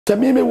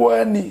Tamimi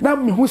wani na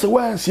me hu se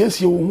wan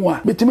siesie wo hu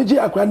a metime gi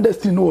akra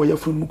industry no ye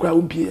funu kra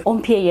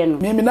ompie ye no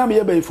me na me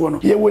ye baifo no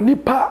ye woni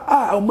pa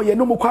a mo ye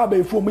no mo kwa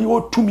baifo mo ye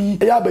otumi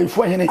ye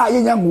baifo hene a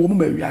ye nya ngo mo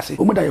mawiase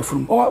o mo da ye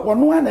funu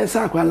ono na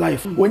esa akra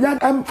life wonya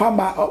am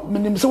fama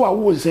menim se wa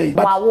wo sei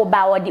wa wo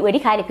ba we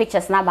kind of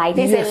pictures na ba it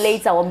is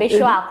later we be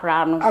show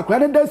akra no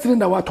akra industry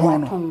na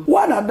waton no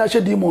wana na she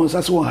demons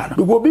ase wo ha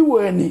no go bi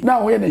wani na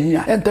ho ye na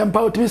hia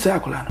entempa otimi se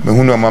akra no me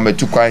hu no ma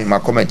metu kwan ma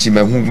komachi me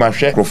hu ma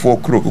hwe krofo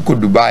kro ko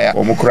Dubai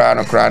o mo kra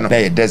no na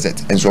ye desert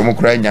enso mo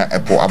kra nya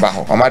epo aba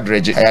ho o ma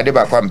dredge ayade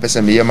ba kwa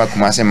mpese me ye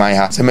makuma se man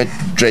ha se me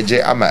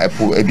dredge ama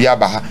epo ebi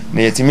aba ha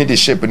na yetimi de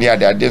shape ni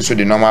ade so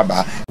de normal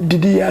ba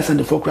didi ya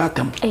Asantewaa kra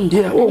tam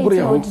yeah o gure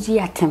ho didi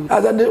atem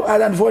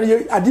Asantewaa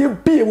ye ade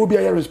bi wo bi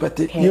ya respect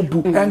ye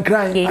bu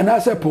enkran ana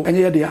sepo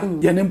enye ye de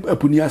ye ne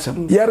epo ni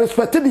asem ye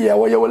respect de ye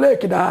wo ye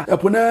lake da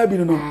epo na bi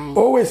no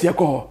always ye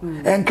ko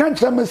enkan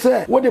kire me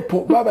se wo de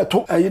po ba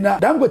beto ayina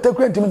dangote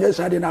kra ntimi je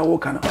sade na wo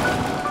kana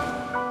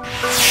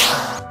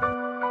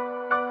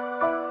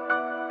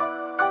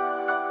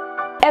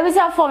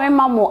for me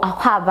mamo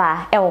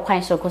akwaba e wo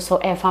kwan so so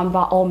e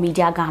famba all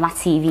media Ghana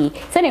TV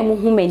se na mu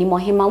hu mani mo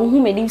hema mu hu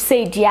mani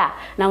se dia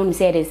na hu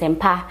se de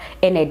sempa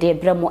e na de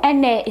bremo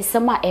ene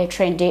isema e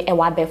trending e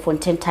wa be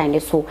fontentan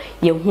so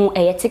ye hu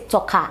e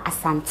TikToker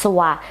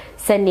Asantewaa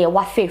se ne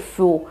wa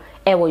fefu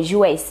e wo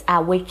US a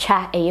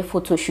wecha e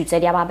photo shoot e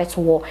dia ba beto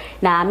wo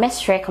na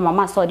mestre kama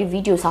ma so the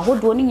videos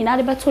ahodo ni nyina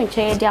de beto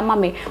nche dia ma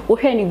me wo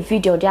hwe ni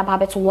video dia ba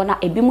beto wo na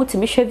ebi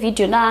mutimi hwe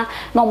video na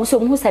mo so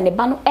mu se ne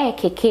ba no e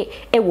keke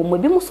e wo mo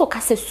ebi mu so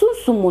kase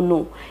sunsumu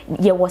no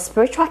ye wo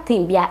spiritual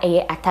thing bia e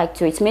attack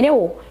to it me ne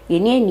wo ye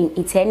ni ani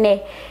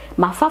itene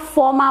mafa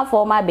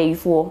formal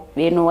beifo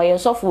we no ye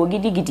so fo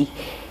Ogidigdi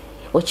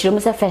ochire mu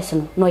se first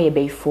no ye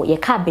beifo ye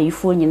ka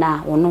beifo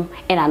nyina wono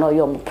e na no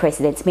ye mo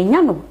president me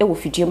nya no e wo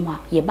fidie mu a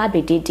ye ba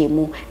bedede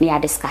mu na ya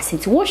discuss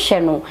it wo hye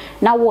no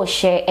na wo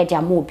hye e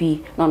dia mo bi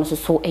no no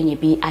so enye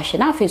bi ahye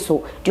na afi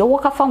so de wo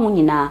ka fa ho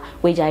nyina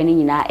we gya ni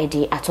nyina e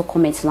de ato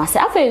comment na se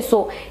afi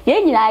so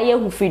ye nyina ye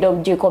hu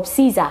freedom Jacob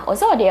Caesar o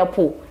se o de ye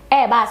po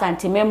e ba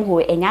santimem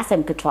ho enya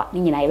asem ketwa ni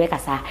nyina ye be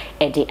kasa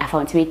e de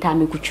afantimeta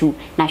me kuchu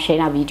na hye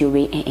na video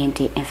we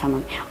ente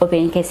enfamam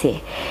open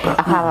kese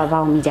akwa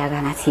ba o media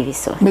Ghana TV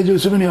so mejo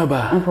so me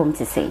aba mpom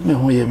to say me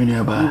ho ye me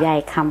aba ya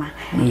kama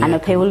and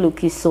the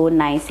look is so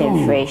nice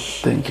and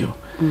fresh thank you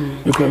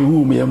you can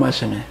who me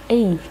amasheme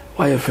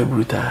why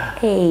February ta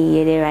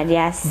ye de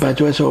radias ba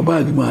jo so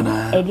bag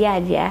mana e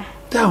dia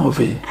ta ho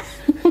fe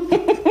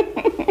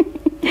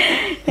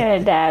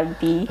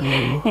Dabi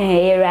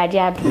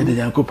radio de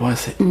Yankopon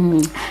se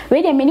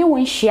we de meni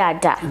won share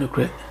da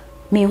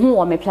me hu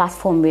o me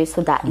platform we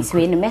so that is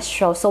we no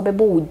mesho so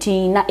bebo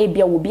wudin na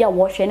ebia wo bia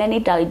wo hwe na ne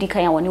da edi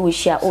kan ya woni wo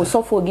share o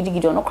so for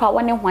Ogidigdi no kra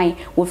woni hwan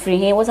wo free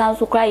he wo san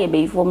so kra ye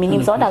beifo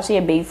minim so da so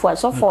ye beifo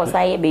so for sa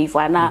ye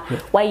beifo na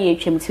why ye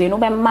twem twe no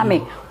be mame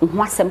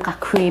ho asem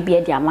kakra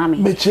bia dia mame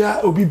me chia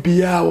obi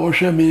bia wo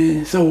hwe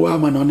me se wo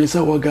ama no ne se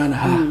wo Ghana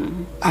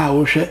ha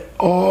wo hwe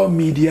all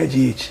media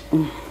GH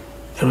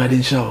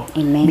Ready show.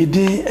 Me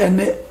di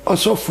ene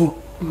osofo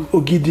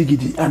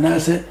Ogidigdi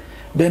anase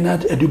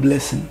Bernard Edu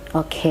Blessing.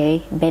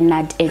 Okay,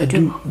 Bernard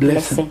Edu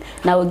Blessing.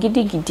 Na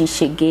Ogidigdi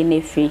shege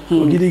ne free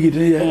him.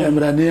 Ogidigdi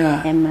emrane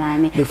a.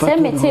 Emrane. Se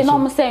meti no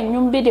mo se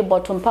nwum bi de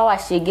bottom power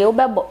shege wo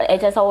be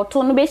eje sa wo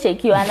to no be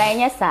shake you ana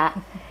enye sa.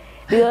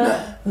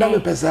 Na me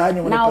pesa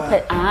anyu na.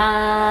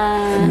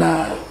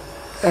 Na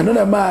eno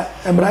na ma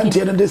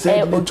emrante no de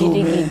say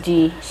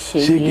Ogidigdi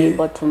shege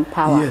bottom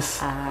power.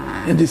 Yes.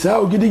 And this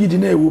how Ogidigdi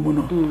na ewu mu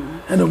no.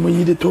 Eno mo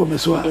yi de to me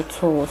so a. De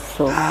to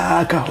so.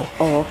 Ka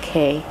ho.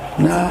 Okay.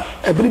 Na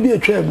ebri bi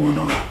atwa mu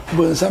no.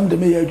 Bonsam de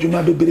me ya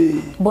adwuma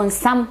bebre.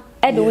 Bonsam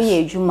e de wo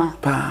ya adwuma.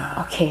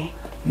 Pa. Okay.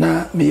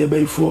 Na me ya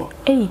baifo.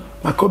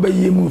 Makoba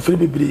yi mu fere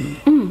bebre.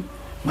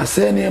 Ma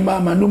se ne ma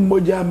no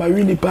moja ma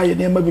wini pa ye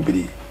ne ma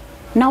bebre.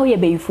 Na wo ya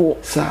baifo.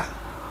 Sa.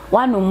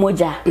 Wanu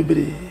moja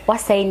bebre. Wa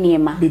sai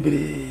niema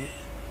bebre.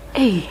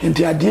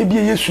 Enti ade bi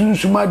ye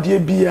sunsun ade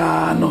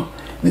bia no.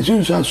 Ne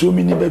sunsun aso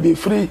mi ni bebe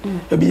free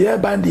e bi ye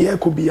band ye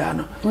ko bia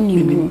no.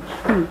 Minim.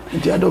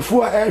 Enti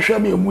adofo a ehwe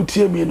me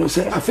mutie mi no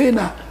se afei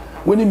na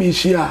woni mi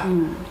hia.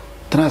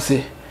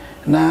 Trase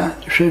na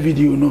hwe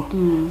video no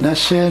na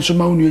share so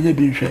ma wonu nya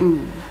bi hwe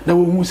na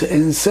wo hu se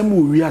ensem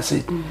wo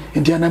wiase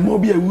enti anamo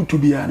bi a wutu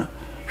bia no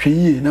hwe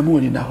yie na mo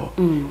ni na ho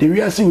de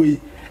wiase we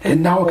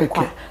na wo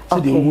keke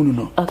se de ohunu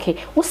no okay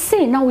wo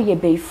say na wo ye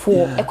beifo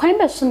e kwan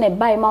be so na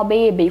bai ma be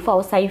ye beifo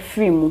wo sai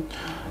free mu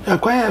e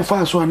kwan e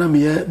fa so na me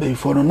ye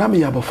beifo no na me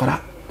ya bofara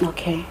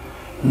okay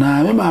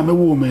na me ma me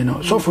wo me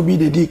no so for bi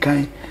de di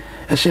kan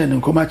e she ne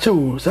ko ma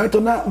chewo sa to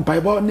na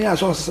bible ni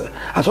aso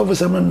for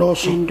sem no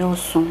so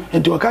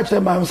enti o ka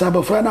kire ma sa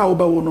bofara na wo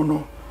ba wo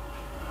no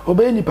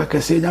obe ni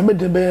pakase nya me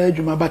de be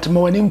adwuma batema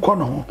wani nko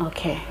no ho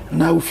okay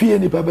na ofie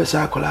ni pa be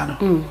sa akola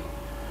no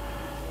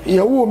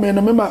ya wo me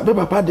no me ma be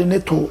papa de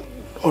neto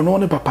ono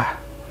ne papa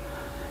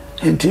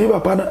enti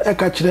papa no e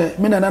ka kire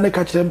me na ne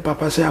ka kire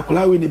papa se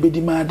akola we ne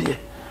bedi ma de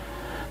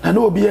na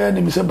no obi ya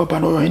ni me se papa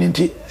no ho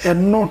enti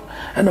enno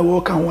na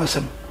wo ka ho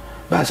asem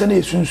ba se na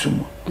esunsum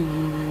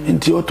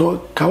nti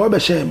oto kawa be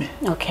share me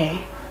okay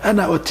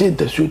ana ote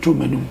ntasu tu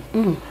manum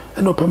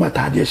ana opama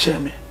taade share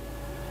me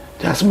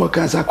just mo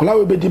kansa kola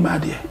we be di ma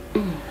de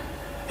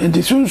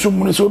nti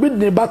sunsum no so obi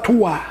ne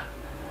bato a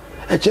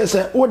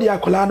echese wodi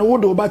akola no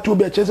wodi obato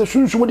be echese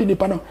sunsum di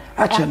nipa no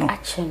ache no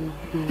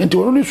nti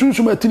wono ni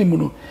sunsum atini mu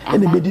no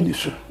ene bedi ni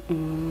so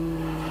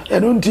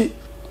eno nti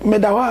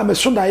meda ho a me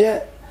so da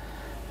ye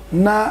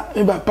na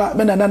me papa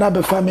me nana na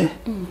be fa me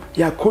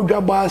ya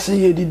kodwa baase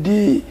ye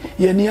didi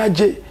ye ni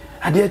age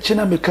ade eche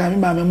na me kan me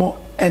ma me mo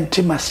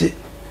enti mase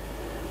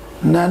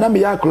na me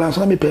ya akola so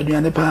na me pe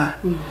aduane pa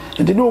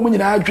nti no mu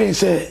nyina adwen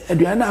se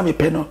aduane na me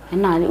pe no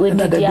na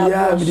da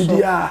bia me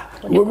didi a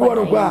wo bi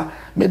wono kwa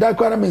me da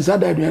kwa na me nsa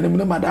da aduane mu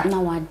na mada na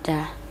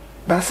wada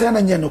ba se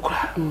na nye no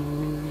kra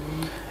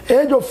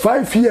age of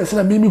 5 years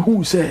na mimi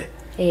hu se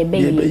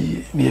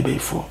me be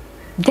fo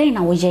then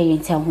na wo je yin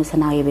tell hu se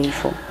na ye be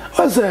fo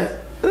o se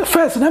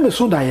first na me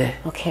so da ye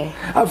okay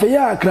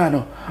afeya akra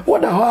no wo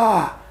da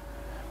ho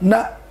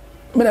na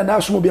me na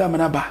aso mo bia me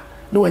na ba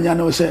na wanya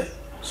na wo se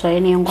so ye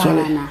ne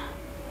ngwa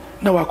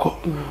na wako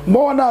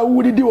mo na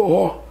wudidi wo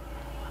ho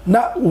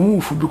na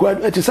wufu because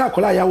eti sa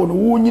kola ya wo no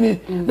wo nyini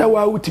na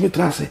wa wutimi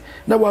trase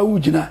na wa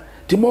wugina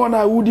ti mo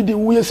na wudidi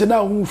wo yese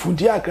na wufu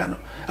ti akra no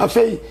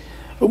afei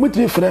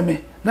omutimi frɛ me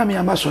na me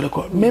ama sɔre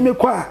kɔ me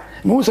kwa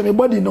me hu se me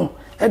body no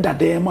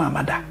edade mo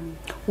amada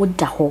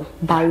woda ho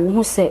ba wo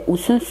hu se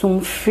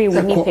osunsum free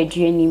wo ni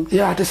paduanim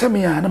ya te se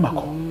me ya na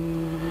makɔ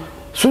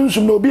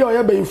sunsum no bi o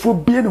ya bayifo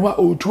bie ne ho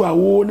otu a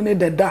wo ne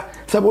deda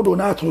se bodo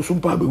na ato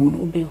sumpa be hu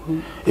no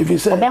efi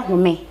se obe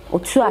home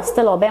otu a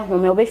still obe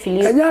home obe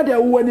fili enya de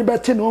wo ani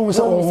bete ne ho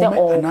se o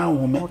home na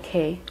home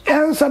okay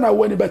ensa na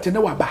wo ani bete ne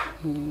waba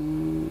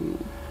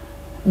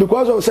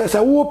because of say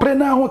wo pre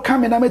na ho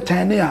kame na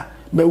metane a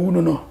ba wu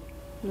no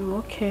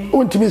okay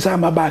ontimi sa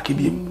ma back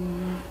bi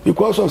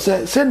because of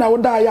say na wo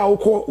da ya wo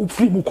ko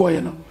free mu ko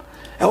ye no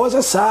e was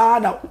a sa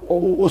na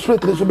o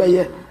spirit so be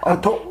ye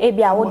ato e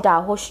bia wo da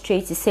ho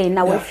straight say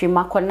na wo free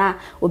makona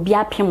obi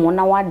apem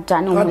na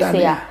wada ne ho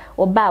say a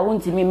oba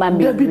wontimi ma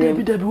me bi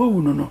wo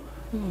wu no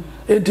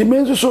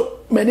enti so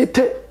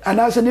menite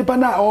anase nipa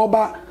na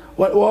oba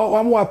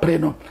wa mo apre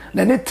no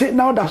na nite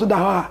na wo da so da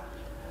ha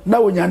na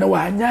wonya na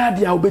wa anya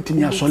dia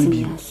obetimi asole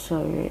bi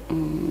sorry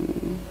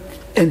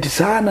enti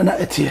sana na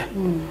etie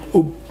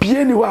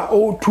obie ni wa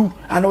otu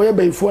ana wo ye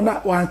bayifo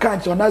na wanka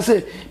nche na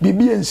se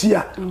bibie nsi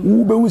a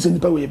wo be hu se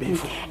nipa wo ye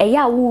bayifo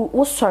ya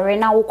wo sorry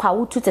na wo kwa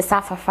wo tu te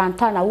sa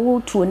fafanta na wo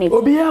tu ne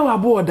obi ya wa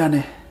bo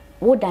odane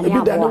wo dane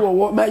abo dane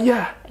wo ma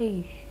ya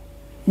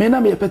me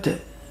na me pete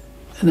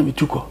na me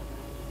tuko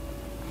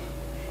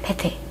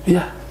pete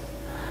ya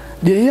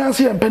de ya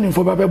se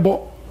empanifo ba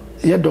bebo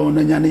ye don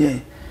na nyane ye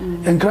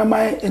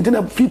enkramai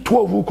entina fi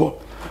 12 ko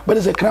but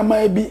is a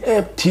kramai bi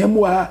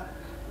tiemu a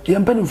ye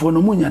empanifo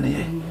no munya ne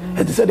ye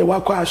eti se de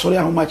wakwa asore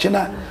ahomache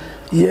na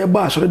ye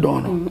ba asore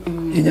don no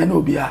enya na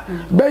obi a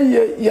ba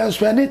ye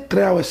spend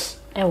 3 hours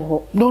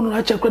ewo no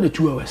na check na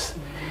 2 hours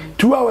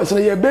 2 hours na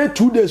ye be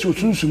 2 days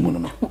osunsumu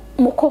no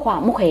moko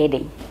kwa moko ye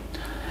den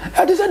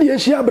ati se de ye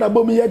hia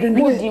brabom ye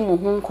dwendwene modi mu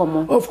hu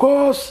nkomo of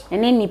course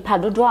ene nipa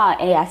dodo a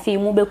afi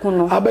mu beku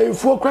no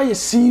abayifo kwa ye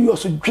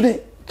serious dwene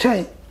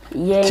chen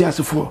ye ti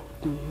asefo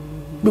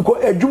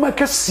because adwuma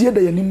kase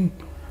da yanim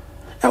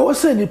e wo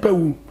se nipa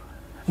wu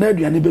na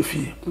aduane be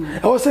fie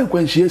e wo se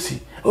nkwanhie si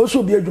e wo se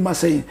obi adwuma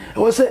sei e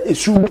wo se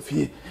esu be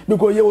fie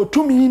because ye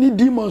otumi ni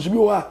demons bi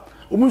wa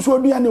omunso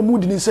aduane mu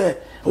di ni se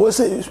e wo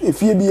se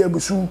efie bi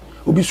abusu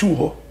obi su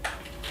ho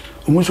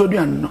omunso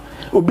aduane no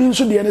obi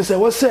nso de ne se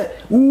wo se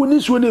wu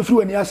ni so na firi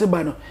wani ase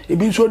ba no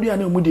ebi nso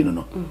aduane mu di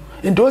no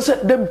enti wo se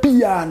da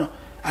bia no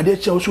ade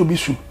che wo se obi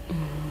su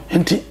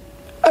enti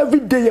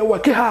every day you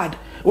work hard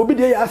obi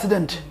de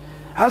accident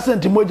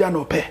moja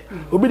no pe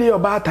obi de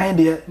oba time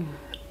de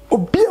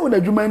obi e wona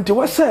adwuma nti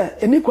wo se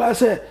eni kwa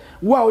se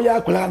wo ya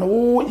akola no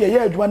wo ye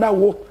adwuma na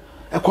wo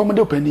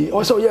ekomode pani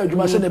wo se wo ya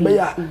adwuma se ne be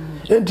ya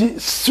enti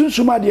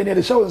sunsuma de ne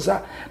de se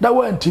wonsa da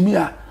wo antimi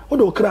a wo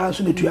de okra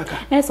nso ne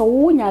tuaka so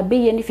wo nya be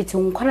ye ne fiti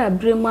nkwara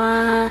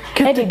brema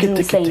e de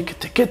dun sen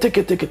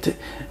kete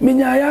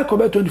minya ya ko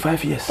be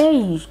 25 years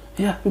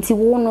yeah nti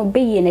wo no be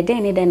ye ne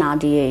den na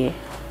ade ye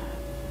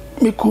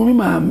mi kumi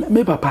ma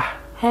me papa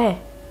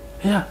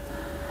yeah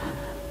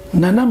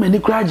nana meni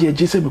kraje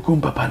ejese mi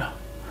kum papa no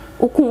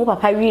okun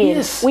papa wie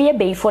wo ye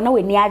beifo na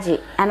we ni age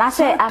ana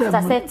say after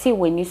 30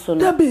 we ni so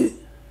no dabi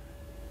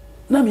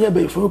na me ye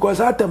beifo because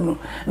atem no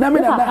na me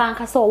na papa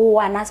nka so wo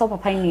ana so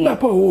papa ni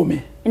papa wo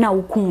me na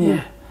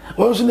okun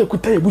wo so na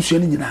kuta ebusu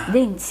ani nyina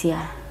dentia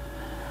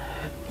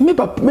me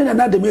papa me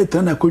na de me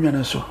tan na konwa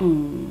na so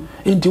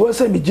enti wo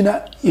say me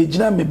gina ye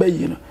gina me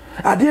bayi no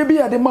ade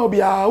bi ade ma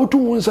obi a wotu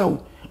wonsa wo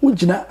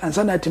ugina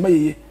ansa na atima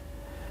yeye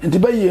enti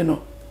bayi no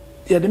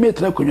ya de me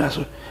tra konwa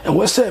so e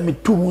wo say me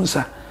tu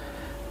wonsa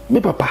me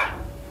papa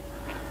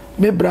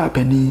me bra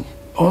pani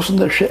also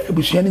na hwe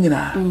abusuani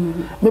nyina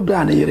me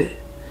bra na yere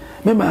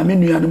me ma me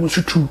nua no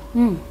musutu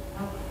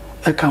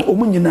e kan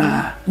omu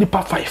nyina nipa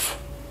 5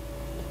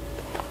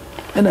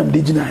 and am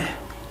digina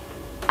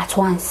at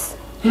once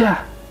yeah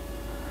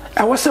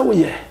I was say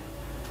we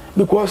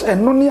because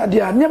eno ne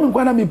ade a nyam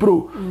nkwana mi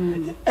pro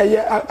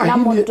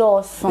ahini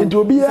nti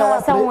obi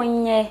ya so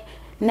wonye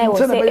na wo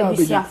say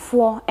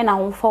ebusiafo na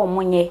wonfa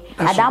omonye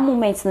at that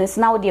moment no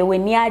now dey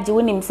weni age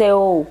wonim say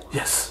oh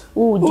yes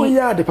oh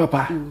yeah the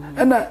papa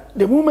and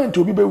the moment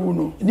obi be wu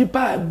no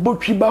nipa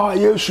botwi ba ho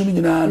yesu ni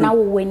nyina na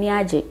wo weni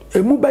age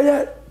emu ba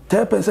ya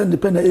 10%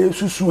 depend na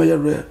yesu su ya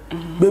re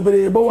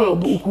bebere ba wa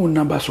oku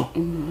namba so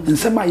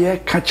nsema ye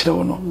ka kire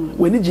wo no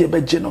weni je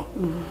beje no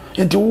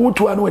nti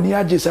wutu anu weni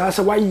age sa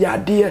wa ya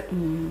de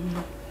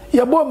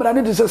ya bo mra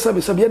ne de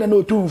sebe na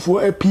otumfo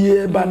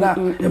apie bana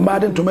e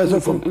made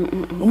ntomeso from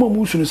mo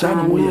musu no sa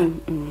na mo ye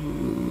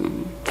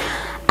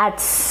at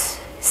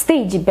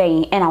stage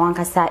bay and I want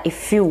to say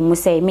if you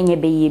must say menye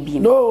be bi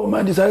no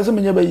man desire say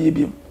menye be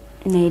bi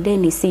na dey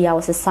ni see ya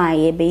was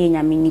say be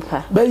nya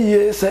minipa be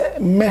ye say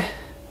me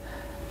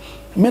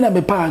na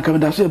me pa anka me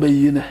da so be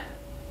ye na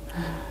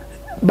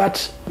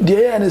but the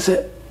air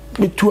say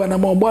me tu ana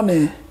mo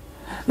bone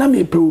na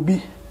me pe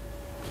obi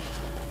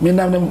me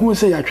na hu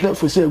say ya twere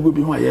fo say go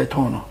bi ho aye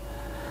ton no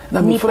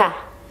na me fra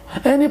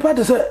any part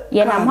say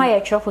ye na mo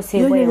aye twere fo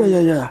say go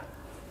yeah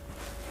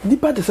di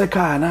part say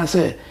ka na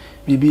say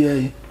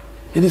bibia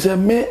it is a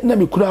me na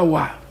me kura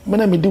wa me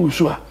na me di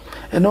wusu a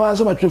eno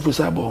anso ma twefo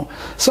sabo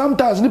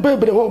sometimes ni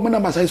pebere ho me na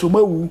masai so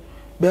mawu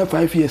be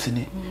 5 years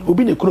ni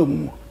obi ne kura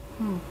mu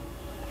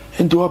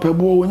enti wo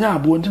pebo onya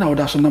abo nti na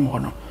woda so nam ho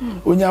no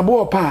onya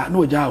abo pa na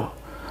ojawo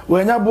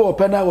wonya abo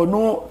pa na wo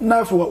no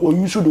na fo wo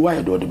yusu do wa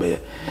ye do de be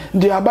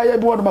ndi abaye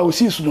bi wo ma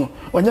osisu no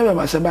onya be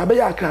masaba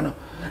abaye akra no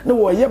na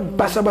wo ye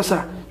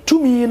basa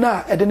tumi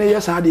na ede ne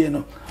yes ade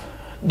no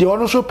de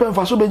ono so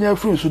pemfa so benya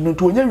free so no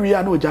to onya wi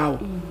na ojawo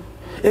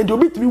enti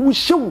obi timi wu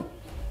hyew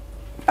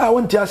a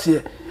wonti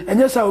ase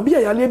enye sa obi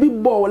ayale bi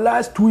ball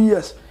last 2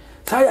 years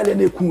sa yale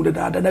na eku de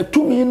dada na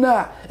tumi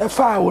na e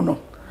fa wo no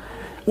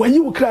wayi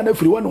wo kra na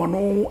free wo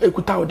no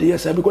ekuta wo de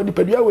yes because the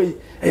pedua we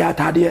e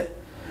atade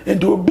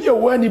enti obi e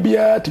wani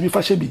bia timi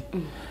fa hye bi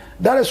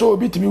that is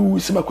obi timi wu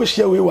sima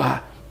kwehia we wa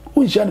ha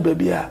unhia no ba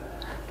bia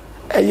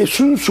eye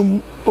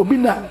sunsum obi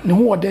na ne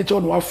ho ode che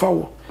no afa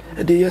wo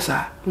de yes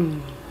a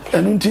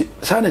enunti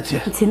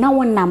sanity nti na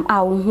wonam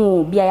a wo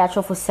hu bia ya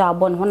chofo se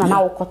abon ho na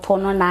wo koto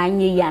no na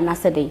anye ya na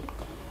sede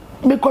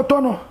me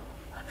koto no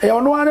e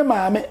ono ane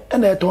maame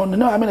na eto no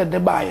na maame na de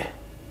baaye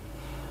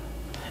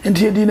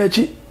nti edi na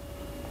chi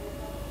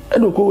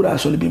eno ko wura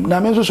asole bim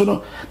na me nso so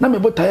no na me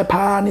botae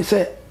pa ni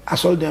se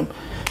asole dem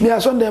me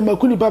asole dem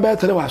akuni pa ba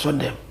tere wa asole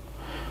dem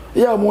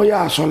ya mo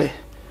ya asole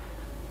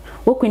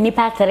wo kuni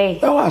pa tere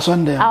e wa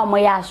asole dem a mo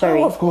ya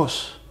asole of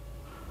course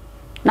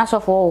na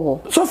sofo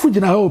ho sofo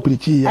jina ho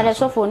prichi ya ale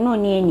sofo no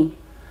ni eni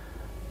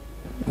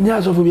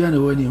nya sofo bia na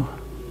wani o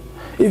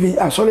even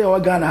asole wa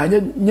Ghana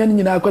anya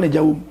nyina akọ na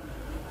jawo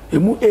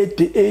emu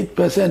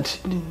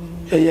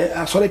 88%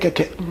 asole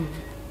keke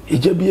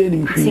ije bia ni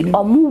mhwi ni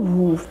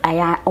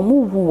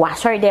omuwu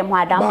asore dem ho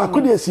adam ba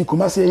ko de si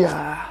kuma se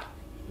ya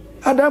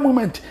at that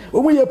moment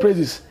omu ye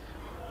praises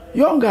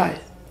young guy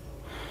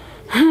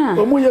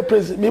omu ye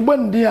praises me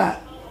bondi a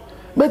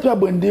metwa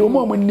bondi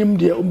omu nim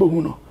de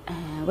ombohu no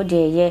wo de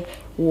ye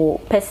wo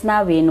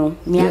personal way no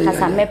me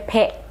akasa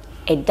mepe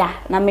eda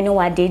na me ne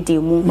wa de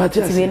mu ti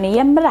ne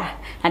yemra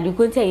na de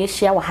ko ntia ye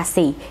hia wa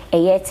hasei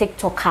eye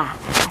TikToker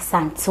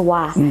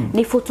Asantewaa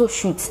ne photo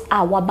shoot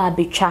a wa ba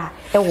betwa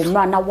e wo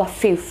mra na wa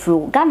fefro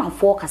Ghana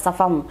for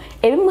kasafa ho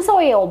ebi mu se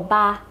wo ye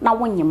oba na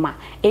wonyema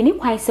eni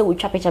kwan se wo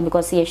twa picture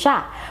because ye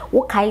sha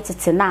wo kai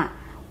tete na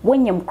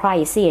wonyem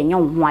cry se ye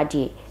nyom ho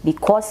ade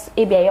because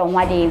ebi ye ho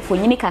ade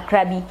mfonyini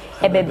kakra bi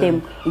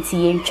ebebem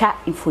nti ye ntwa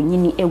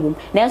mfonyini ewom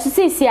na nso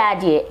sisi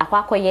ade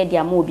akwakoye de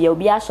ama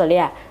obi asole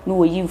a na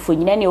oyi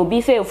mfonyini na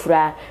obi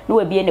fefura na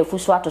obi na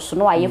fuso atoso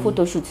na waye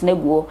photo shoot na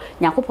guo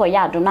nyakopo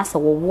ya ado na se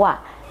wo a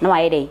na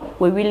waye dey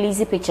we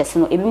release pictures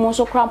no ebi mo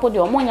so krampo de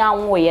omonya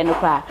anwo ye no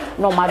kra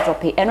na o ma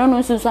drop e no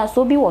nso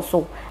so bi wo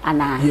so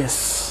ana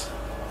yes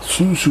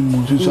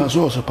sunsumu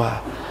so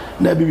pa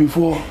na bi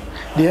before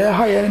the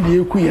higher and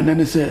the equi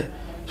and say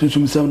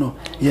Susum Sano,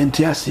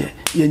 Yantiasia,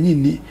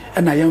 Yanini,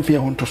 and I am fair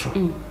on Tosso.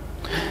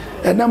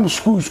 And I'm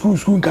school,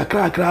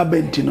 crack,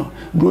 bentino.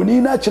 Bruni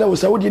natural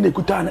was out in the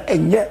Kutan,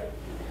 and yet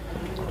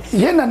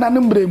Yena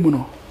Nanumbre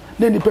Muno,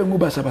 then the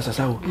Penguba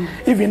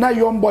Sabasao. Even now,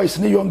 young boys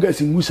and young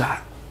girls in Musa.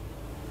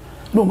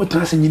 No more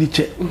trust in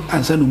Yiniche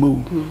and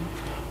Sanumo.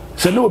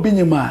 Sano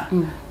Binyama,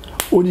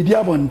 only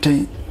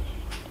Diabonte,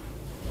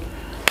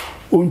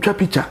 on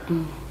Chapicha.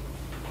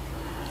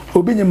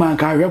 Obinyama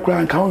ka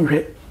hwekura nka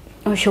honhwe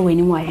o hwe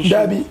wani mu ahwe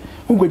dabi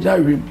ungojina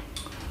hwem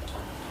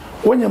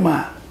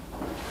wonyama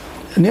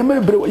neme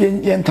bre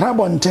yen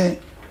trabonten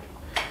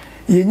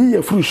yenyi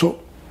ye fruso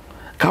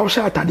ka wo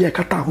sha atade e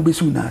kata ho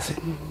besu na ase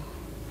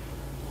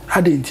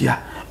adentia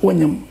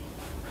wonyam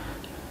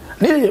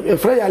ne ye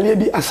fra ya le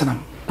bi asanam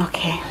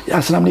okay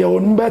asanam ne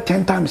won be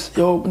 10 times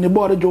yo ne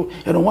board jo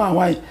e no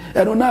wan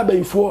e no na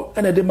bayifo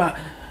e na de ma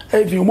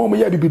evi mo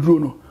ya bibiduro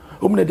no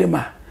o mo ne de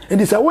ma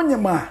ndi sa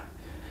wonyama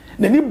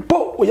nani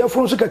bo o ya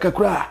furu so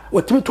kakakura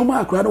o timi to ma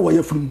akura no wo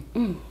ya furu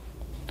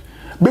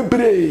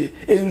bebre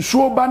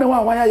ensuo ba ne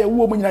wan ya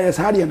wo mo nyina ya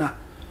saade na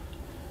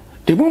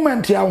the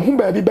moment ya ho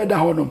ba bi beda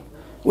ho no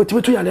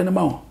wotimi to yale no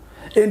ma ho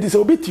enti se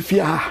obi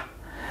tifia ha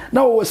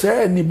na wo se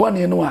ani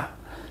bone no a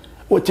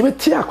wotimi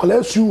ti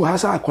akola su ha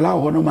sa akola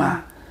ho no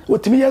ma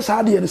wotimi ye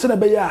sa de ne se na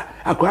be ya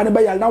akola ne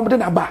be ya na wo de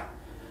na ba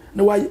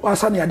na wa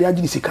sa ne ade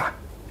agi sika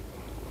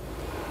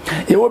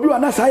e wo bi wa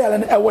na sa yale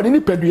ne e wo ni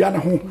padua ne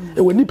ho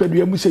e wo ni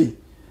padua mu sei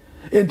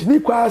enti ni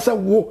kwa sa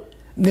wo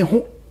ne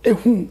ho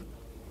ehu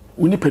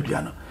wo ni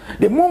padua no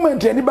the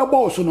moment any be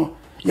boss no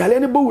yale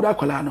ne bo wura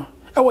akola no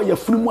e wo ya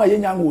funu mu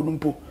ayenya ngo no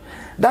mpo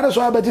that is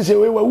why I bet say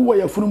we wo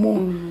ya funu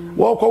mu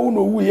wo kwa wo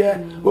no wu ye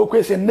wo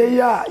kwese ne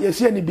ya ye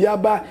se ni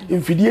biaba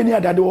mfidie ni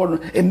adade wo no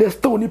and the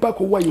still nipa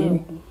ko wa ye wu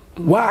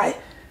why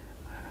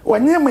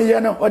wanye me ye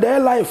no oda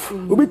life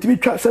obitimi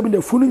twa sabi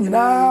na funu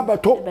nyina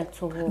bato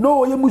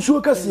no ye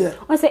musuo kase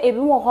o se ebi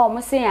wo ho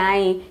mo se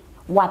an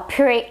wa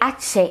pere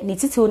ache ni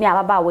titi oni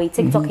ababa we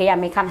TikTok ya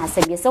me kan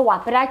hasem ye se wa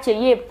pere ache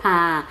ye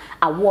pa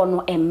awo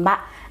no emba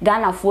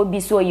Ghana fo bi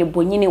so ye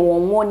bonyini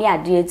won ni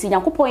ade ati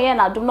Yakopon ye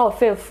na dum na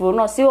ofefuru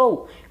no se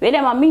o we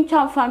dem ma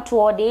mincha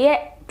mfanto de ye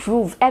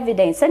prove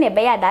evidence na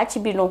be ya da achi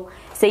bi no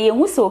se ye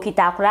hu so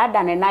kita akura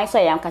da ne nai so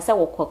ya nkase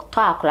wo kokto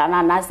akura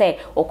na se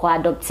wo ko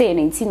adopte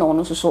ne nti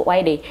no so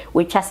why dey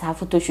we chasa ha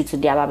photo shoot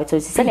de aba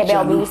beto se ne be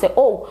obi se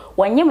oh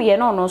wanyem ye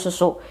no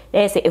so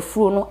se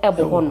efuru no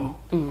ebo ho no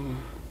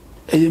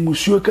eye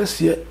musuo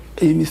kase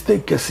eye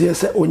mistake kase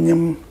se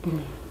onyem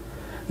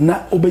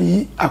na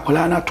obeyi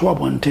akura na to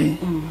abonten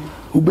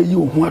ubeyi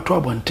ohun ato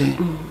abonten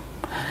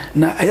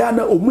na aya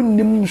na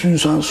omunnim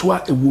sunsanso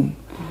a ewum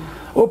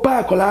opa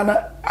akola na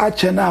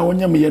ache na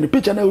onyem ye no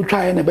picture na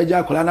utwae na beja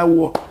akola na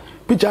wo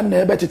picture na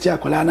ebe tete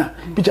akola na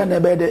picture na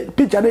ebe de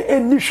picture na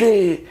enni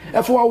hwe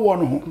efo wo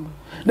no ho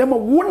na mo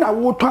wo na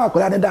wo to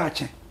akola na da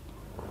ache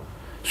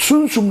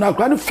sunsum na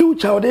akola no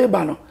future ode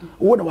ba no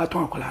wo na wato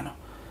akola no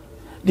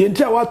de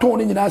ntia wato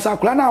no nyina sa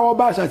akola na wo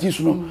ba asasi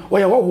su no wo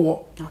ye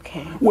wo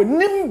okay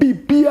wonim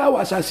bibia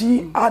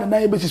wasasi ana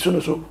na ebesi su no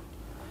so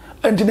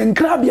enti ne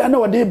nkrabia na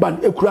wode ban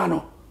ekura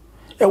no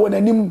e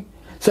wonanim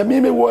se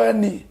meme wo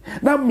ani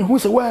na me hu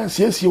se wan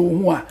siesie wo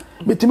hu a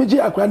metime gi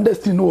akura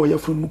industry no wo ya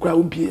funu kura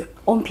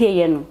ompie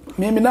ye no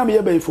meme na me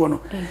ye baifo no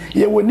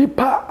ye woni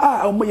pa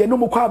a omo ye no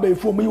mo kwa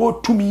baifo mo ye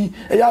otumi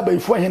e ya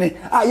baifo hene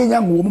a ye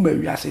nya ngo mo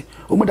mawiase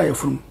omo da ye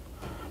funu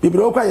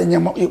bibire okwa ye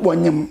nyam ikpo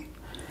nyam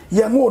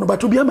ye ngo no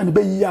bato bia ma ne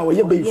bayi a wo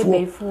ye baifo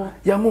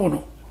ye ngo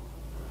no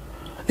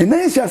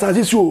ene isi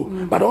asase so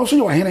but also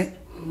ye wo hene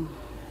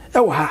e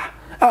wo ha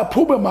a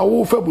problem a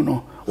wo fabu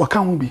no waka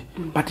ho bi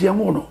but ye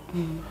ngo no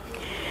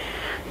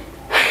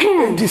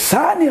enti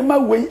sane ma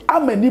wei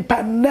amani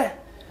pa ne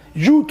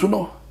youth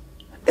no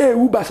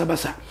ewu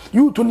basabasa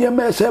youth no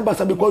ma se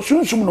basa because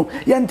sunsum no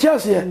ye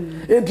ntiase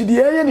enti de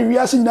ye ne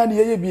wiase nyina ne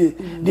ye bie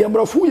de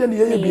mrafu ye ne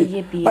ye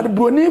bie but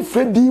broni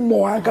fredi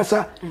mo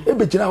ankasa e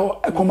begina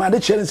ho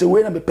command chere se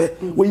wei na bepe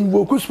we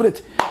invoke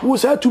spirit wo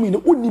sa tumi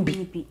no onni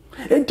bi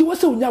enti wo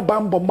se unya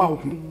bambo ma ho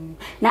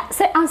na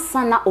se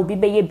ansana obi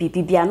beye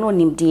bibia no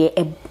nimde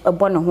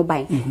ebo ne ho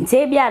ban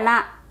nti bia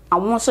na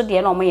awon so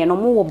de no mo ye no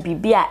mo wo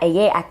bibia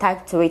eye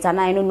attack to it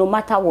and no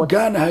matter what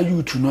Ghana ha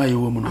youth no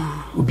ayewo mu no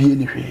obi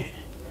eni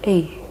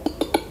hwe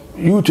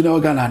youth na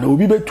Ghana na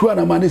obi betu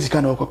ana ma na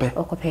sika na okope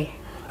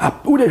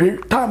wo de hwe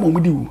time mu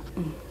di wu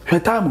hwe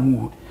time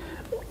mu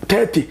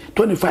 30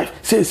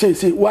 25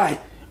 say why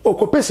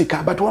okope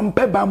sika but one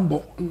pe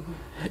bambo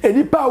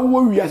enipa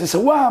wo wi asese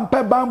wa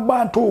mpe bambo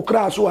anto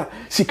kra so a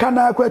sika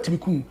na akwa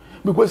tibiku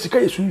because sika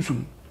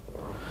yesunsun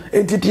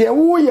entity e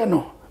wo ye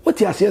no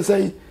woti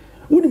asese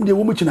wonim de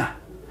wo mu kina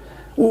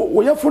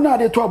wo yefo na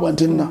de to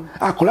abonten na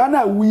akola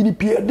na wi ni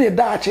pie de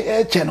da ache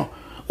eche no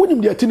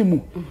wonim de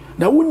atinimu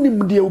na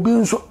wonim de obi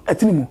nso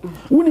atinimu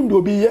wonim de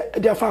obi ye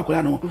de afa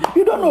akola no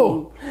you don't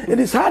know it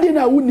is hard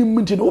na wonim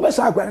nti no wo be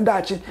sa akola da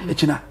ache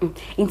echina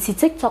inti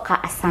TikToker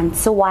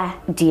Asantewaa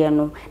de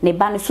no ne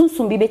ba no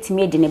sunsun bi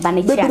betimi de ne ba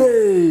ne chia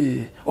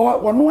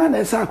ono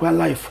na sa akola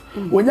life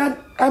wonya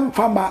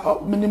fama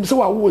minim se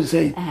wa wo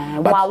say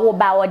wa wo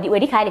ba we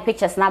di kind of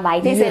pictures na ba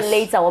it is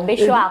later we be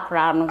show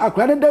akra no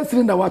akra da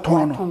siri na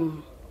waton no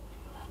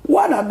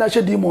wana da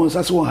she demons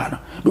as wo ha no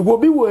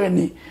because bi wo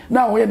ani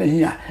na wo ye na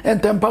hia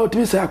entempa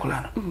otimi say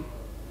akra no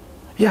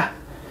yeah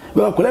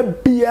we akra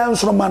bia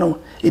nso ma no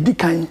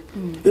edikan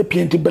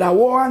epienti bra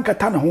wo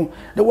ankata ne ho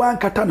de wo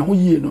ankata ne ho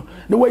yie no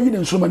ne wo yi ne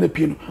nso ma na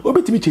pie no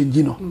obetimi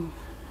change no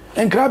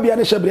enkrabia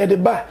ne shebre de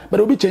ba but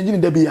obi change ne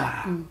da bia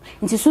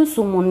nti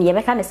sunsun ye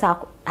beka ne sa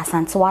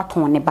Asantewaa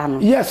ton ne ba no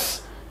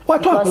yes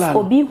what talk la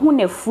obi hu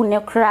ne fu ne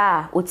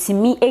kra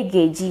otimi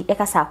egeji e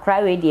kasa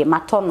kra we de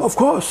matono of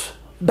course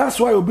that's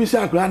why obi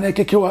say akra na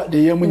kekewa de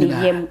yem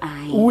nyina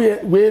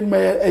we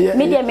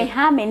me de me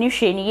ha me ni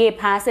hwe ni ye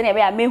pa se ne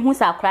be me hu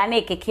sa kra na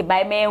keke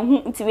bai me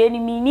hu nti we ni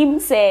minim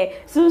se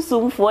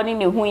susumfo ni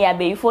ne hu ya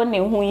be ifo ne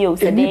hu ye o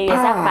se de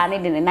sa kra ne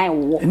de ne nan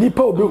wo ni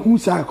pa obi hu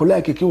sa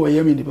akra kekewa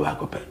yem ni be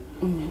akope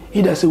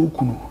ida se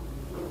ukunu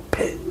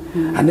pe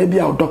anabi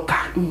a doctor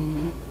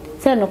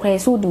se no kwa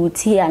so du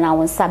ti ana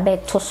won sabe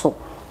to so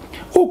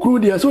ukunu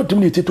dia so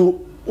timi tito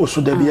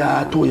oso da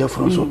bia to ye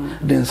fro so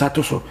den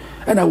sato so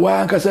e na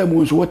wa nkasa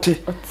mu so wote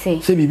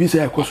se bibi se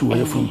yakoso wo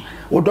ye fro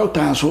wo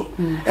doctor so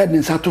e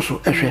den sato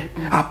so ehwe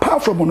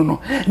apart from no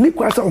ni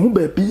kwasa ho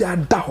ba bia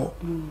da ho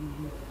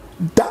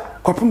da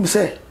kopum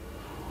se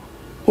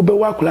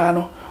obewa akura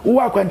no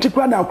wo akwanti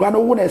kura na akura no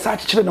wo na esa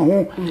akire ne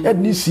ho e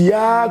ni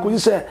sia ko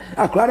se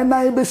akura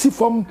na e besi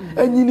fom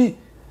anyini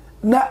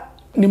na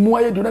ni mu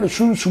ayedu na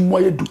sunsun mu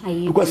ayedu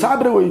because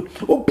abre we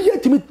obi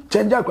atimi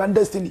change akura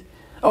destiny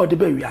o de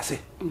ba wiase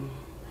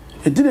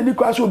edine ni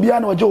kwaso obi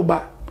na oje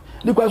oba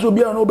ni kwaso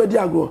obi na obedi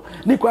agro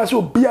ni kwaso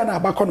obi na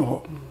abakọ no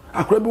ho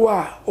akura bi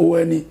wa o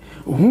ani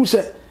hu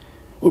se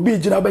obi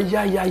jina ba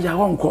ya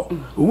wonko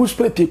hu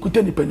spirit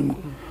ekute ni panimu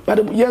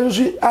but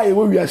yesu aye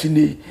wo wiase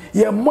ni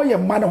ye moye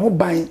ma ne ho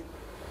ban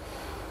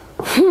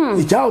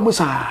ija o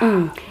musa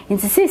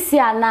nti sisi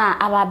ana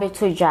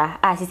ababeto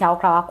dwa asisi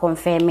awokra wa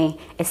confirm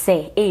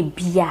ese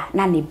bia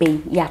na ne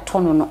ben ya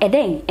tono no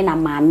eden na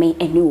maame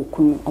ene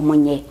okunu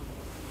omonye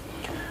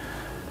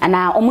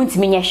ana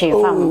omuntimi nye hwe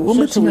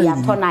fam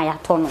so ya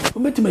tono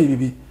ometimi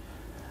bibi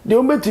de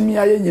ometimi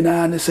aye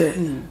nyina ne se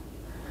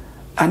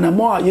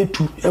anamo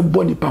ayetu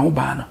ebo nipa ho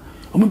ba no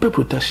ompe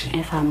protection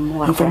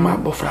efam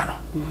abofra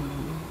no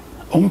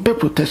ompe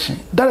protection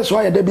that is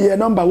why there be a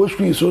number we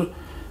screen so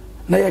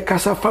na ye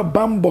kasa fa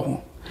bambo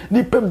ho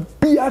ni pe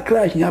bia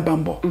kra hia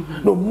bambo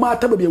no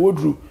matter be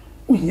wodru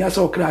uhia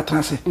sa okra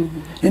transe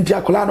enti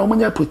akola na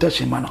omunya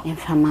protection ma no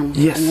enfama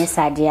yes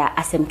adia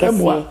asem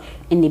kese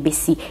ene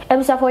besi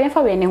ebusa fo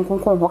yenfa we ne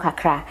nkonkon ho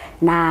kakra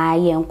na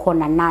yenko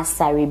na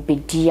nasare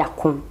bedi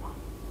akon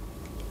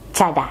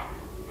chada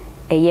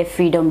eye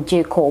freedom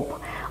Jacob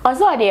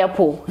ozo de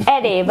epo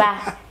e de ba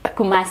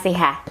kumase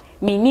ha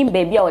minim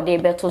baby a ode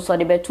beto so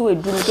de beto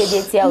edum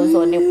keje tia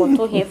ozo de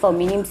koto he for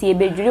minim si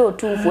ebedwure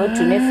otumfo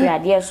atu ne firi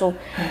ade so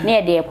na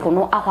e de epo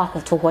no akwa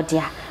koto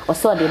hodia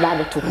oso de ba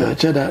beto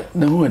chada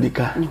na hu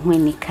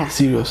anika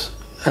serious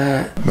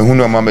me hu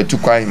no ma metu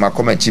kwai ma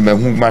komachi me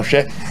hu ma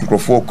hwe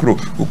nkrofo kro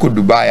uko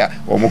Dubai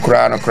o mo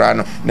kra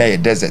no na ye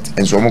desert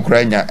enso o mo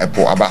kra nya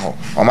epo abaho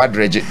o ma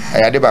dreje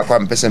ayade ba kwa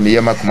mpese me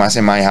yema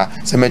kumase man ha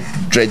se me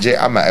dreje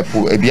ama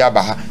epo ebi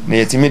abaha na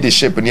yetimi de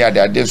shape ni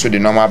ade enso de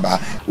normal ba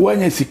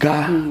wanya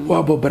sika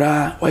wa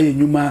bobra wa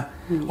yenyuma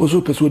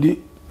ozo pesodi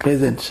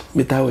present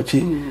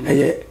metawachi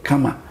eye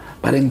kama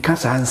but in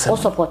kasa answer o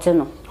support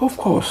no of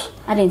course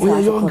I didn't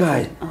say young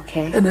guy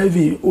okay and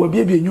every obi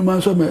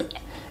enyuma so me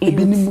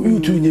ebinim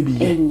yutu nye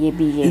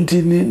biye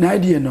nti ni na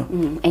idea no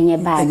enye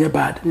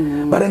bad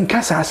but in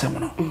kasa asem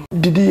no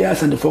didi ya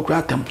send for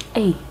kratam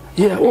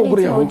yeah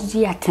ogre ya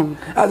didi atem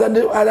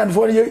as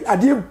for ye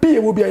ade biye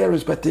wo bia ya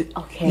respect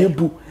ye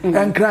bu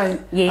en cry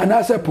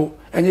anasepo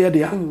enye de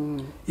ya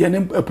ye ne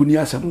apuni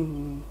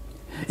asem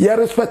ye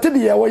respect de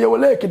ye wo ye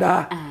lake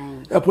da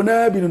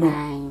apuna bi no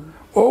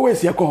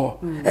always ye ko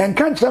en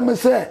kan kire me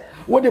say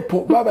wo de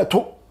po baba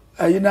to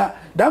ayina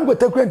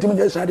dangote kurantimi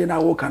nye sade na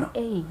wo kana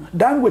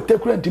dangote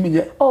kurantimi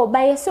nye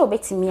ba ye so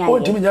betimi aye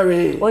ontimi nye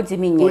re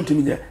ontimi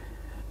nye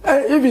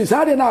even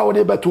sade na wo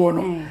de beto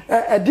no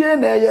de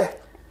na ye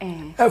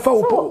fa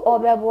wo po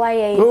obebo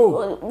aye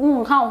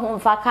ha ho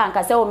mfa kan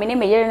ka se o mene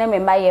me yere ne me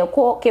ba ye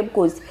ko Cape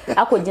Coast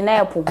akogina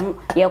ye po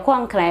ye ko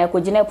ankran ye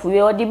kogina po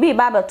we odi bi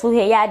ba beto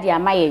he ya de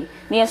amaye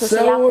ne ye so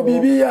se ya ko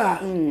bibi ya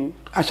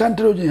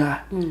Asantewaa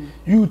ha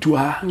yutu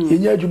ha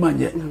yenya adwuma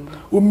nye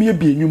omie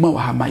bi enwuma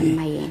wa ha maye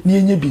ni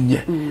yenye bi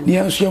nye ni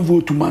enso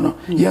envo tuma no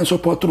yen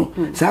support no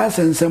saa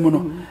sensem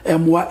no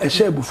emwa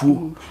ehye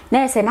abufu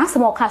na ese na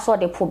asem o ka so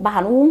de po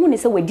ba no hu ni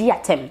se wadi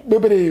atem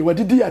bebere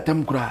wadi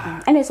atem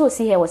kura ene so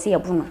si he wo se ye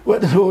bu no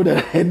what so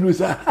that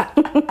enusa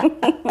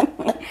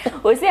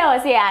o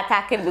se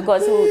attack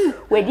because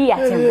wadi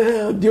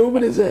atem the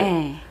woman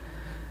say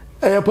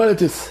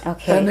politics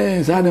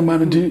ene sa ne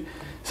man di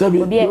sabi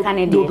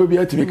do be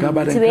ati ka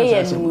ba den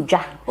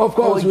kasa of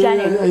course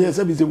yes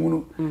sabi se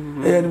munu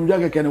ni mja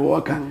ka ken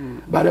wo ka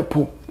ba de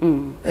po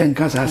en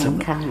kasa asem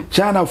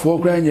chana fo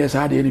kra nya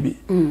sa de ni bi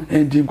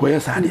en din ko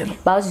yes sa de no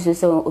ba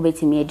so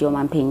obetimi edi o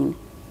man panyin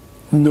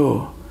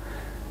no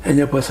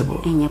enye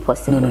possible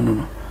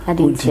no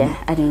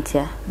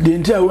adentia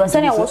we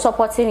say na wo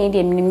supporting ni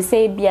dem nim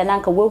say bia na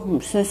nka wo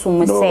hu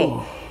sunsum say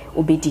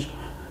obedi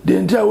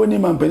dentia woni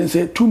man panyin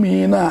say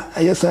tumi na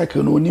ayesa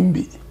ka no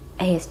nimbi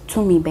yes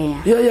to me be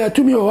yeah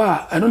to me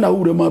wa I know na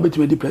wure ma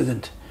betime di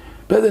president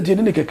ye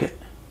ni keke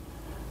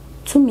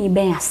to me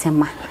be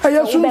asema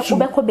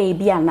be ko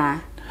baby ana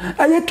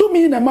aye to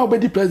me na ma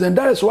obedi president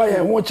that is why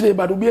I want chire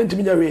ba do be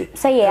ntimi nyawe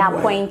say ye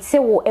appoint se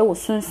wo e wo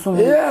sunsum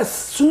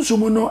yes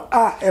sunsum no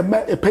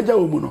e peja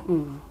wo mu no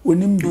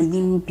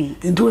onimbi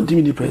into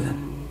ntimi di president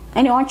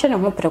any on chene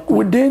ho preko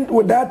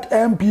with that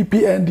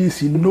MPP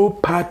NDC no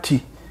party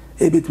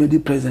e betime di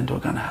president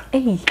ogana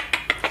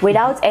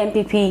without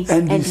MPP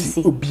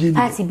NDC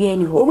party be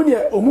any ho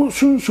omu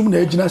sunsum na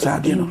agina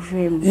saade no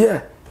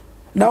yeah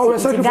now we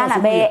sacrifice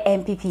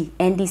MPP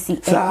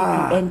NDC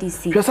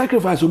NDC we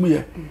sacrifice omu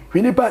ye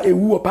we nipa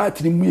ewu o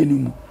party ni mu ye ni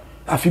mu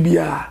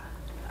afibia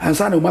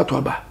ansa na o mato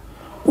aba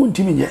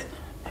untimi nye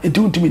enti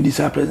untimi ndi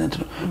sa president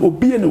no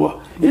obi ene wo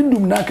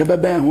ndum na ka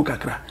beba ho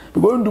kakra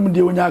because ndum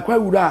de onya akwa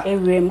wura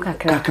ewrem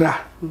kakra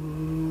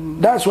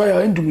that's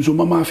why ndum so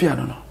mama afia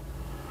no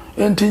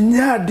enti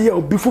nya de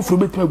obi foforo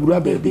betima guru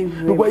ababi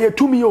because ye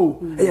tumi o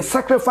ye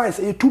sacrifice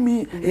ye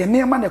tumi ye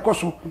nema na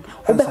ekoso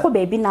obekọ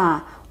baby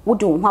na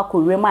wodo ho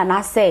akọrem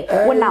ana say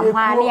wona ho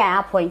ani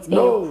a point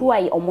who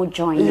are omo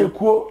join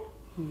ekuo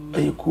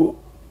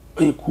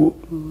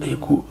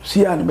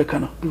si ya no beka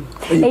no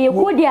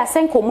ekuo dia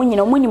senko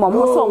munyina munyima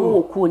mo so mo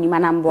wokuo ni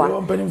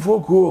manamboa mpanimfo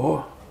kuo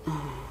ho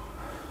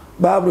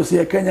babro si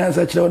yakanya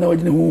sa kire na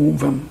wagine hu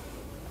mfam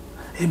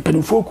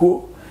mpanimfo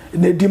kuo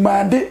ne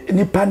demand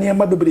ni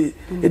paniema bebre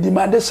e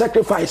demand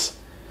sacrifice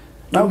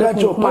na ga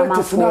cho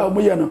politics na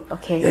mo ye no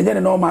yenye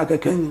ne no ma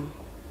keke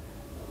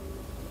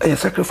e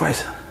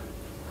sacrifice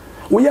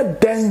wo ye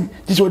dan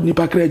jiso ni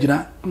pakra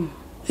gina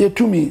ye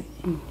tumi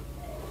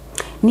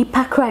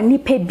nipa kra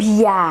nipa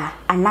bia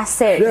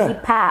anase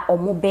nipa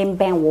omo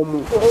bemben wo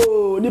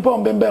mu nipa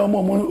omo bemben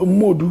omo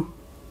modu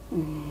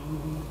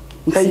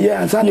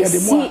ansane de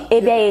mo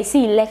ebe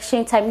si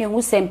election time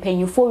hu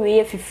sempanyufo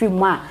we fifi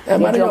mu a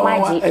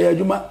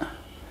adwuma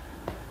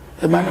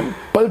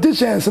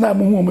politicians na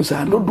mo hu mo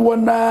sa dodo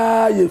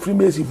na ye free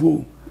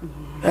mesifo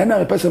na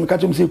me person ka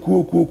chom se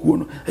kuo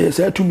no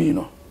sa tumi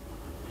no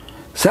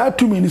sa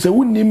tumi ni se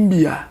wonnim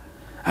bia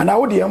ana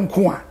wo de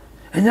enko a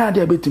enya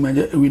ade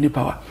abetimanye ewi ni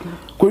power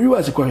ko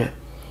wiwas ko he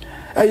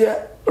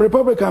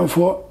Republican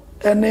for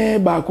ene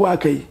ba ko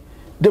akai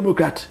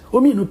Democrat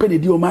o mi no pene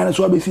di o man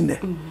so abesi ne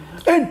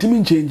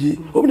entimi change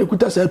o mi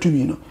kuta sa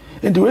tumi no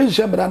enti we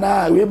shebra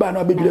na we ba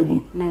na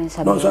abeduregu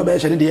no so ba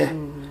hye de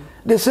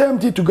the same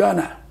thing to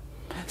Ghana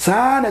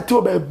sa na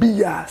to ba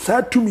bia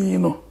sa tumi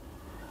no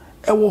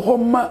e wo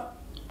homma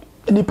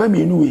nipa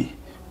menu we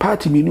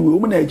party menu we o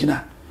mi na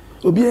agina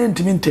obi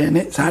entimi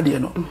ntene sa de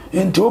no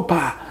enti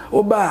opa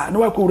oba na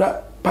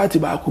wakura party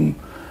ba akum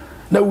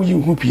na wuyi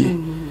hu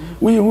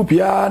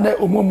pia na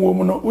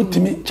omomuom no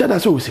utimi chada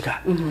so osika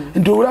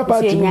ndo wura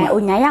party ma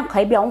onya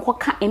yanka bia wonko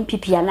ka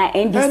MPP na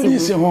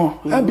NDC ho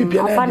MPP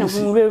na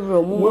NDC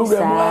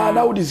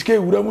na wo disike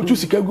wura mu tu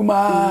sika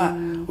guma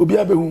obi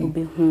abehu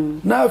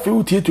na afi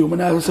utieto mu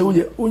na so wo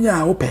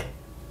onya wo pe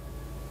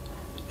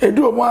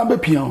edu omo amba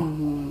pia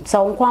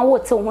so nkwa wo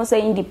te ho say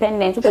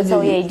independent pe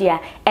so ye dia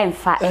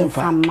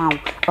emfa maw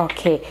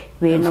okay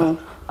we know.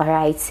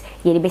 Alright,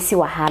 ye besi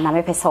wa ha na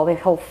me pesa obe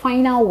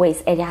final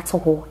ways e dia to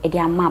ho e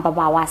dia ma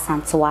baba wa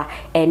Asantewaa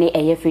ene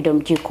eye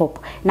Freedom Jacob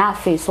na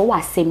afi so wa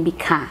sembi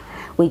ka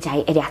we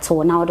jai e dia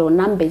to na the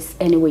numbers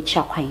anyway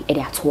chakwan e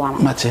dia to wa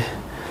mate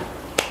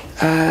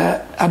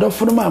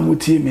adofunu ma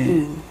mutie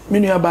me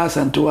menu aba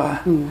Asantewaa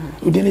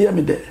udini ya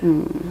me de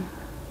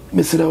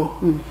mesrew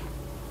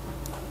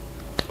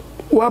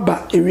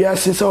waba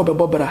ewiase se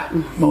obebobra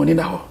ma oni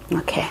na ho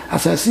okay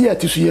asasi ya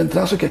tisu ye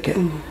ntra so keke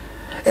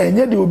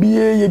enye de obi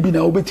ye bi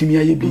na obetimi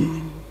aye bi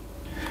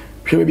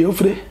hwe bi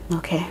ofre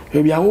okay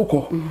hwe bi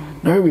awoko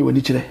na hwe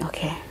woni kire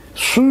okay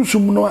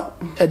sunsum no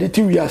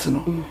editi wiase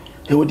no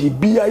e wodi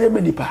bi aye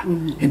manipa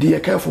ndi ye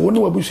careful woni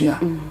wabusua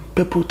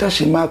pe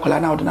protection ma kwala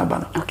na odna ba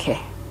no okay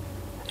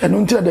enu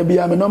ntira da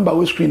bia me number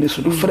we screen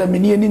so do fra me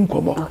ni ani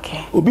nkomo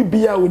obi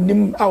bia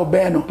onim a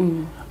obe no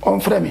on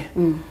fra me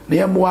na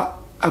ye moa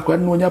akwa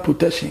no nya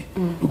protection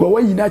because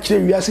when yina kire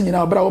wiase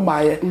nyina obra wo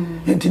maaye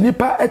enti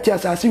nipa eti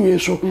asase we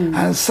so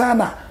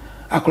ansana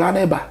akwa na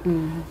eba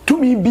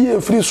tumi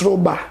bia free sro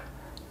ba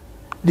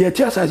de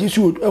eti asase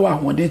su e wa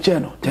ho de che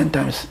no 10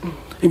 times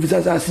if it's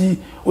asase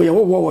o ye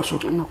wo so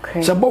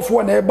se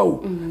bofo na eba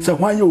o se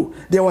hwan yo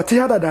de wote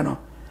hadada no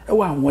e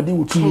wa ho de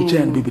wutumi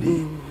che no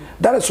bibiri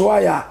that is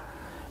why ya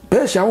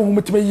pesha ho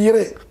mutime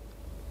yire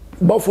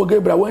bofo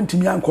gebra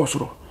wantimi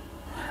ankosoro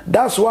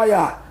that's why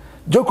ya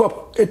Jacob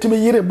etime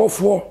yire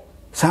bofo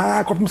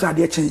saa kopum sa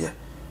de chenye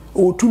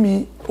o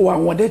tumi wa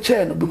wode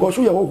che no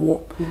because we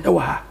wo e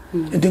wa ha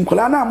enti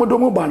nkola na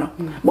amodomo ba no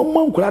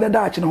momma nkola de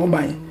da ache no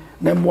ban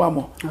na mmoa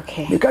mo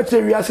me ka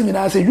kire wiase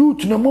nyina say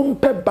youth no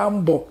mompe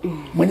bambo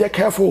monye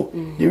careful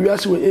the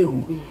wiase we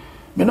ehu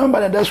me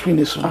number na screen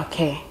is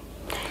okay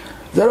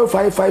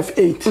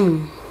 0558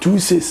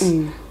 26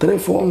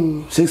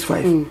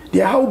 3465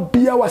 dia how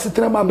bia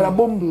wasetra ma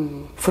brabom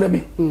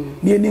freme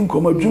ni eni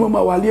nkoma dwuma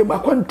ma wale ma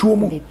kwantuo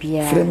mu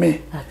freme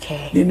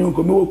ni eni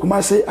nkoma wo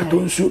kuma se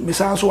atonsu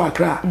misanso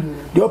akra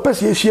de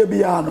opese ehia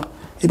bia no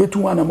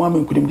ebetu ana mo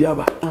amenkudim dia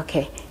ba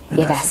okay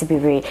yeah that's be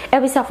real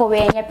every so for we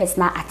any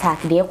personal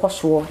attack de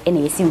ekoso e na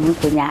yesi wu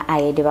konya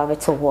aye de ba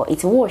beto ho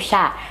it wo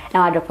sha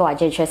na wa drop wa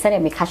jenche say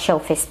me ka show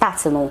first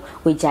start no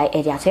we jai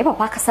e dia so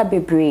papa kasa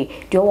bebre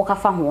de wo ka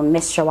fa ho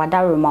mestre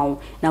wada roman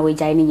na we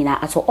jai ni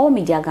nyina ato all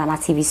media Ghana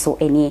TV so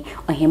eni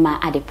ohima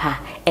adepa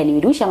eni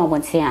we do shama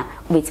bontia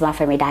we ti ma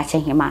fa me da che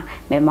hima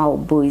me ma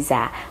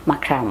oboza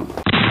makram